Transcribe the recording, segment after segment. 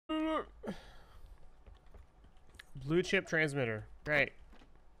Blue chip transmitter. Great.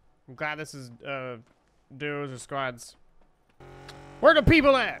 I'm glad this is duos or squads. Where the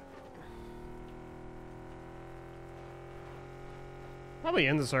people at? Probably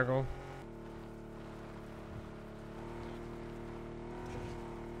in the circle.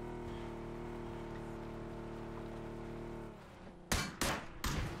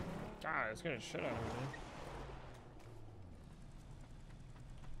 God, it's gonna shit out of me.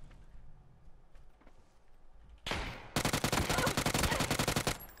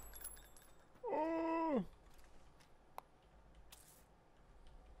 Oh.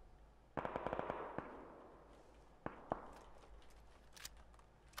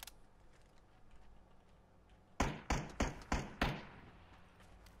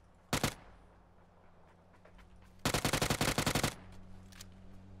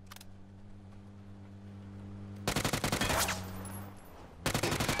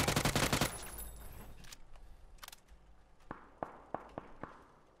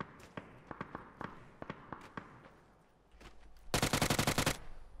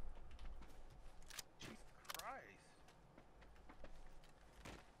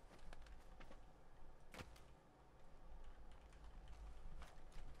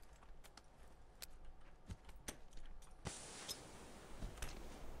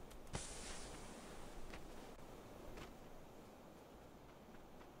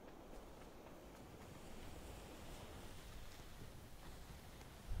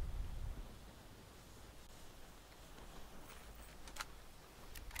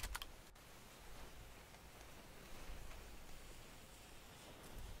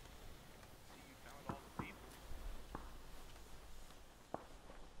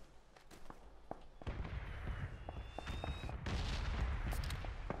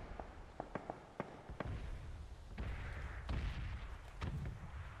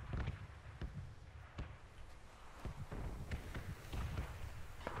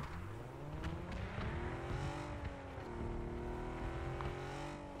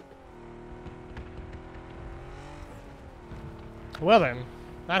 Well then,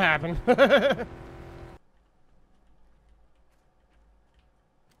 that happened.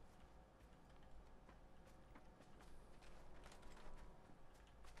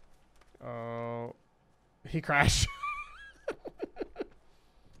 Oh, he crashed.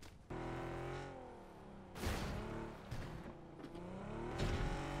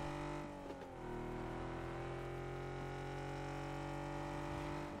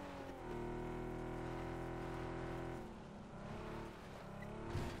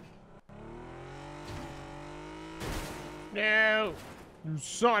 No, you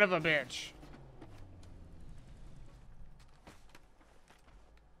son of a bitch.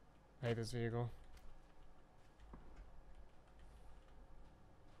 I hate this vehicle.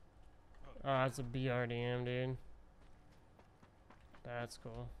 Oh, that's a BRDM, dude. That's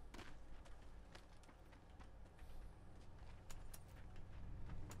cool.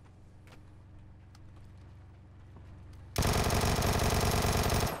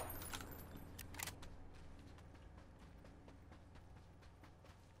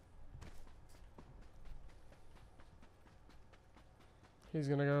 He's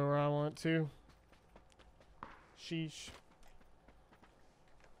gonna go where I want to. Sheesh.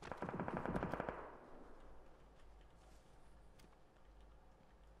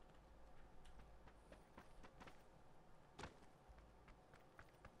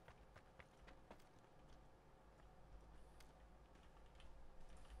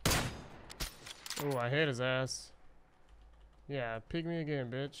 Oh, I hit his ass. Yeah, pig me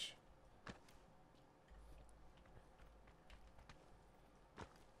again, bitch.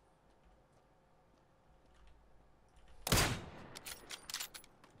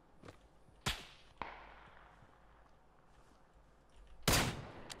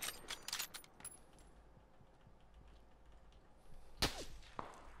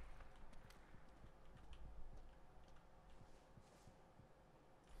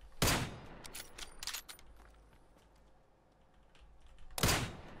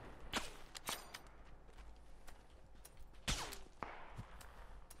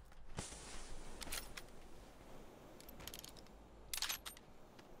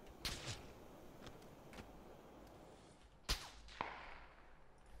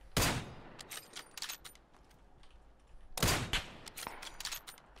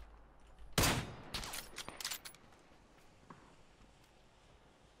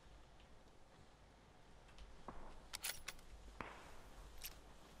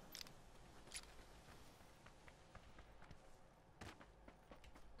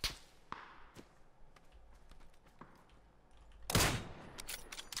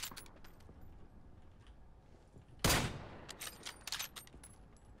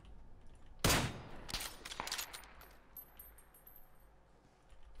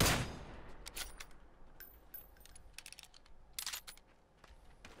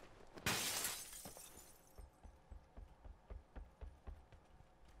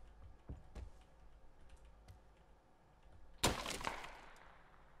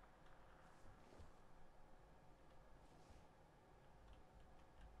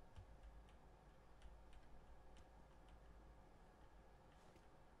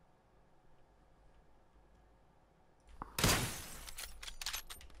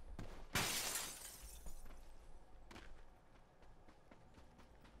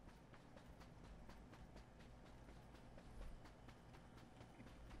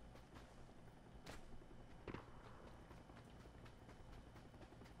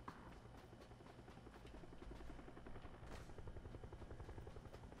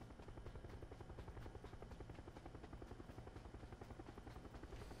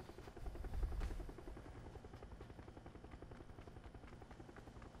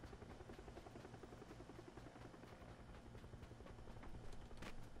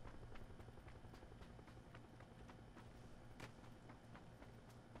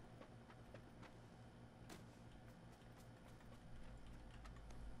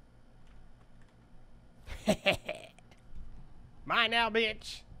 Bye now,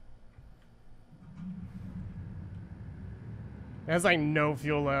 bitch. There's like no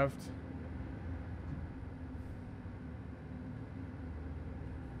fuel left.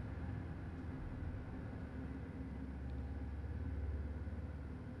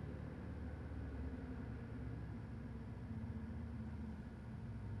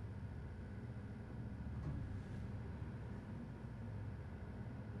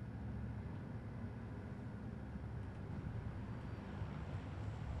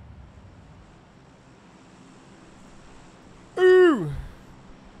 Ooh.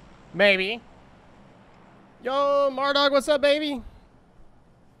 Maybe. Yo, Mardog, what's up, baby?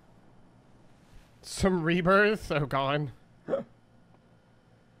 Some rebirth? Oh, gone.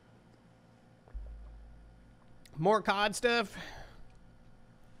 More COD stuff?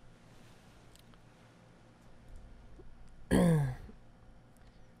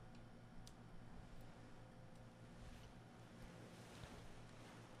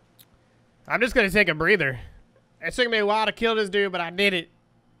 I'm just gonna take a breather. It took me a while to kill this dude, but I did it.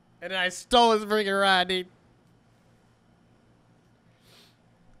 And then I stole his freaking ride, dude.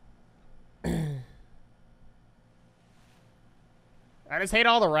 I just hate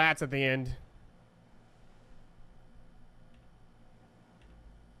all the rats at the end.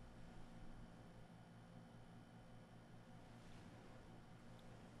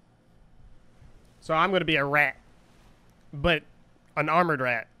 So I'm gonna be a rat. But an armored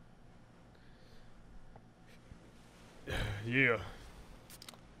rat. Yeah.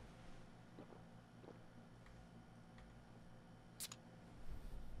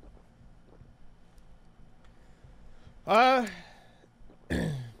 I'll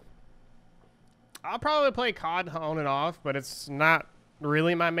probably play COD on and off, but it's not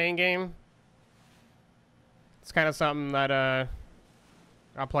really my main game. It's kind of something that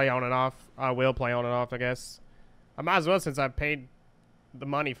I'll play on and off. I will play on and off, I guess. I might as well since I paid the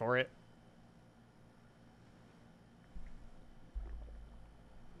money for it.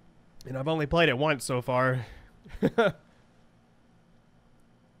 And I've only played it once so far.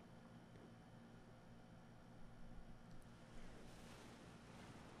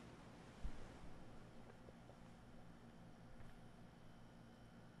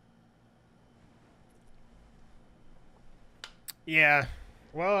 Yeah.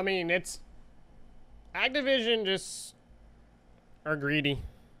 Well, I mean, it's... Activision just are greedy.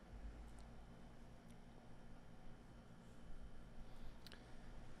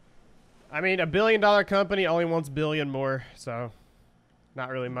 I mean, $1 billion company only wants billion more, so not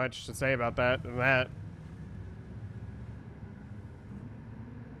really much to say about that than that.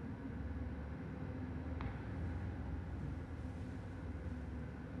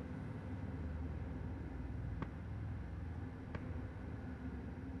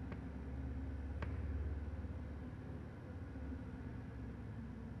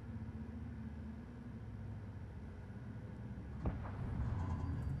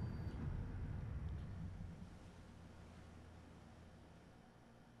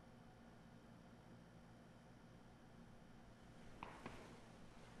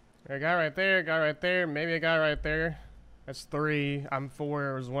 A guy right there, a guy right there, maybe a guy right there. That's 3. I'm 4.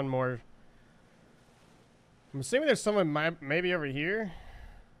 There's one more. I'm assuming there's someone maybe over here.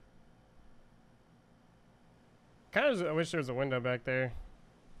 Kind of I wish there was a window back there.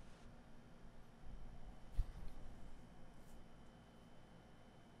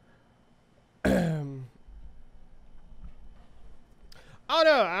 Oh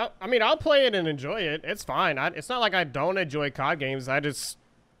no, I mean I'll play it and enjoy it. It's fine. It's not like I don't enjoy COD games. I just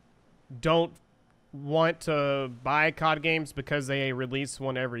don't want to buy COD games because they release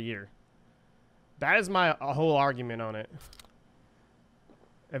one every year. That is my whole argument on it.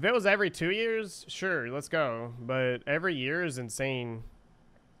 If it was every 2 years, sure, let's go. But every year is insane.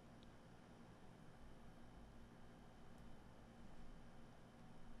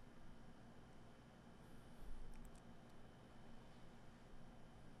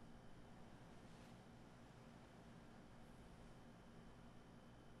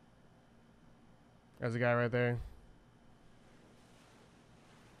 There's a guy right there.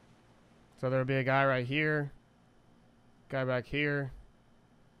 So there'll be a guy right here. Guy back here.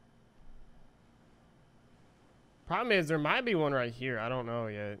 Problem is, there might be one right here. I don't know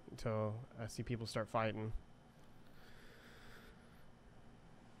yet until I see people start fighting.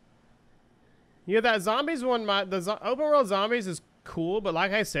 Yeah, that zombies one, the open world zombies is cool, but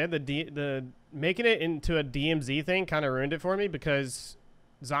like I said, the making it into a DMZ thing kind of ruined it for me because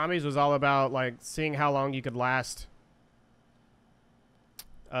zombies was all about like seeing how long you could last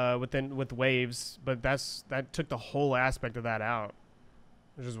with waves, but that took the whole aspect of that out,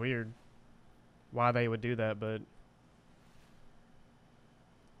 which is weird. Why they would do that, but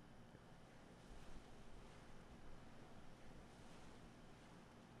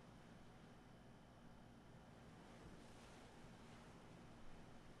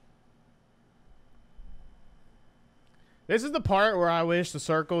This is the part where I wish the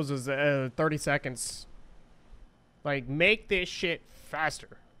circles is 30 seconds. Like, make this shit faster.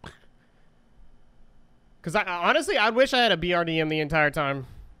 Because honestly, I wish I had a BRDM the entire time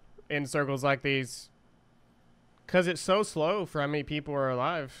in circles like these. Because it's so slow for how many people are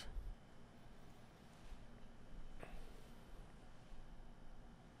alive.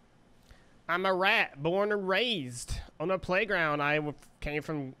 I'm a rat, born and raised on a playground. I came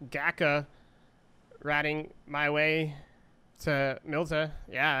from Gaka, ratting my way to Milta.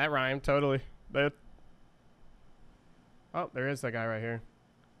 Yeah, that rhymed totally. But oh, there is that guy right here.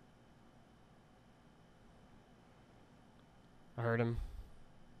 I heard him.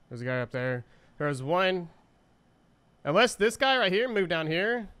 There's a guy up there. There's one. Unless this guy right here moved down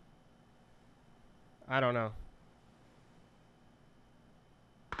here. I don't know.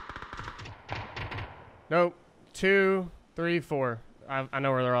 Nope. 2, 3, 4. I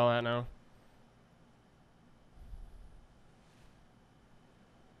know where they're all at now.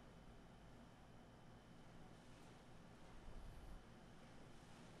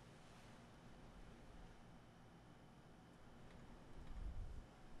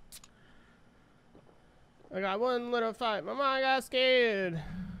 I got one little fight. My mom got scared.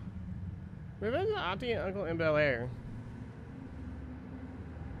 We've been to Auntie and Uncle in Bel Air.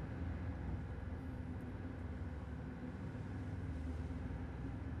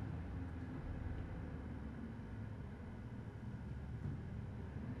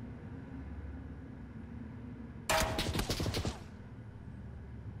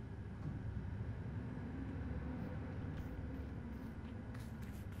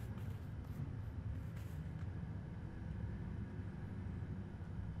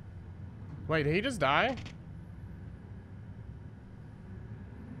 Wait, did he just die?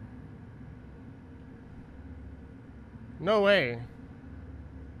 No way.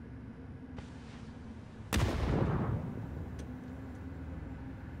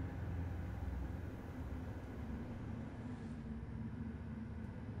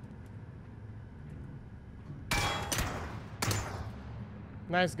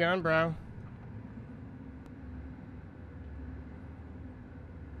 Nice gun, bro.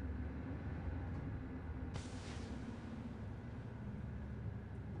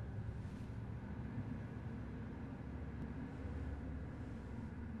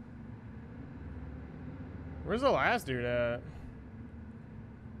 Where's the last dude at?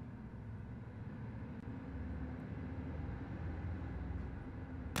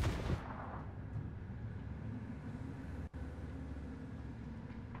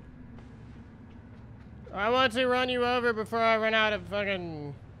 I want to run you over before I run out of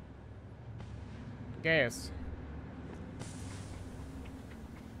fucking gas.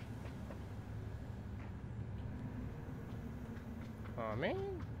 Oh man.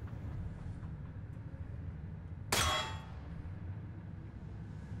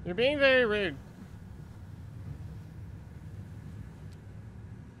 You're being very rude.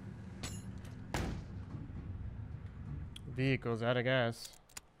 Vehicle's out of gas.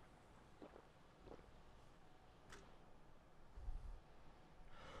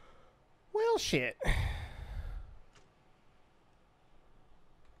 Well, shit.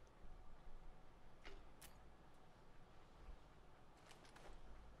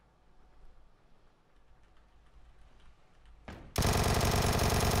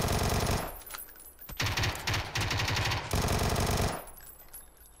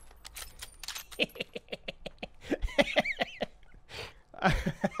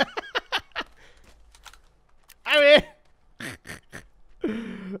 I win.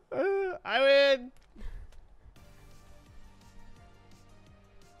 I win.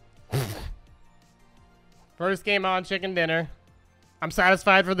 First game on chicken dinner. I'm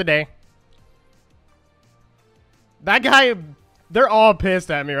satisfied for the day. That guy, they're all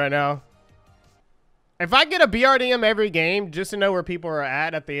pissed at me right now. If I get a BRDM every game just to know where people are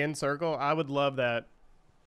at the end circle, I would love that.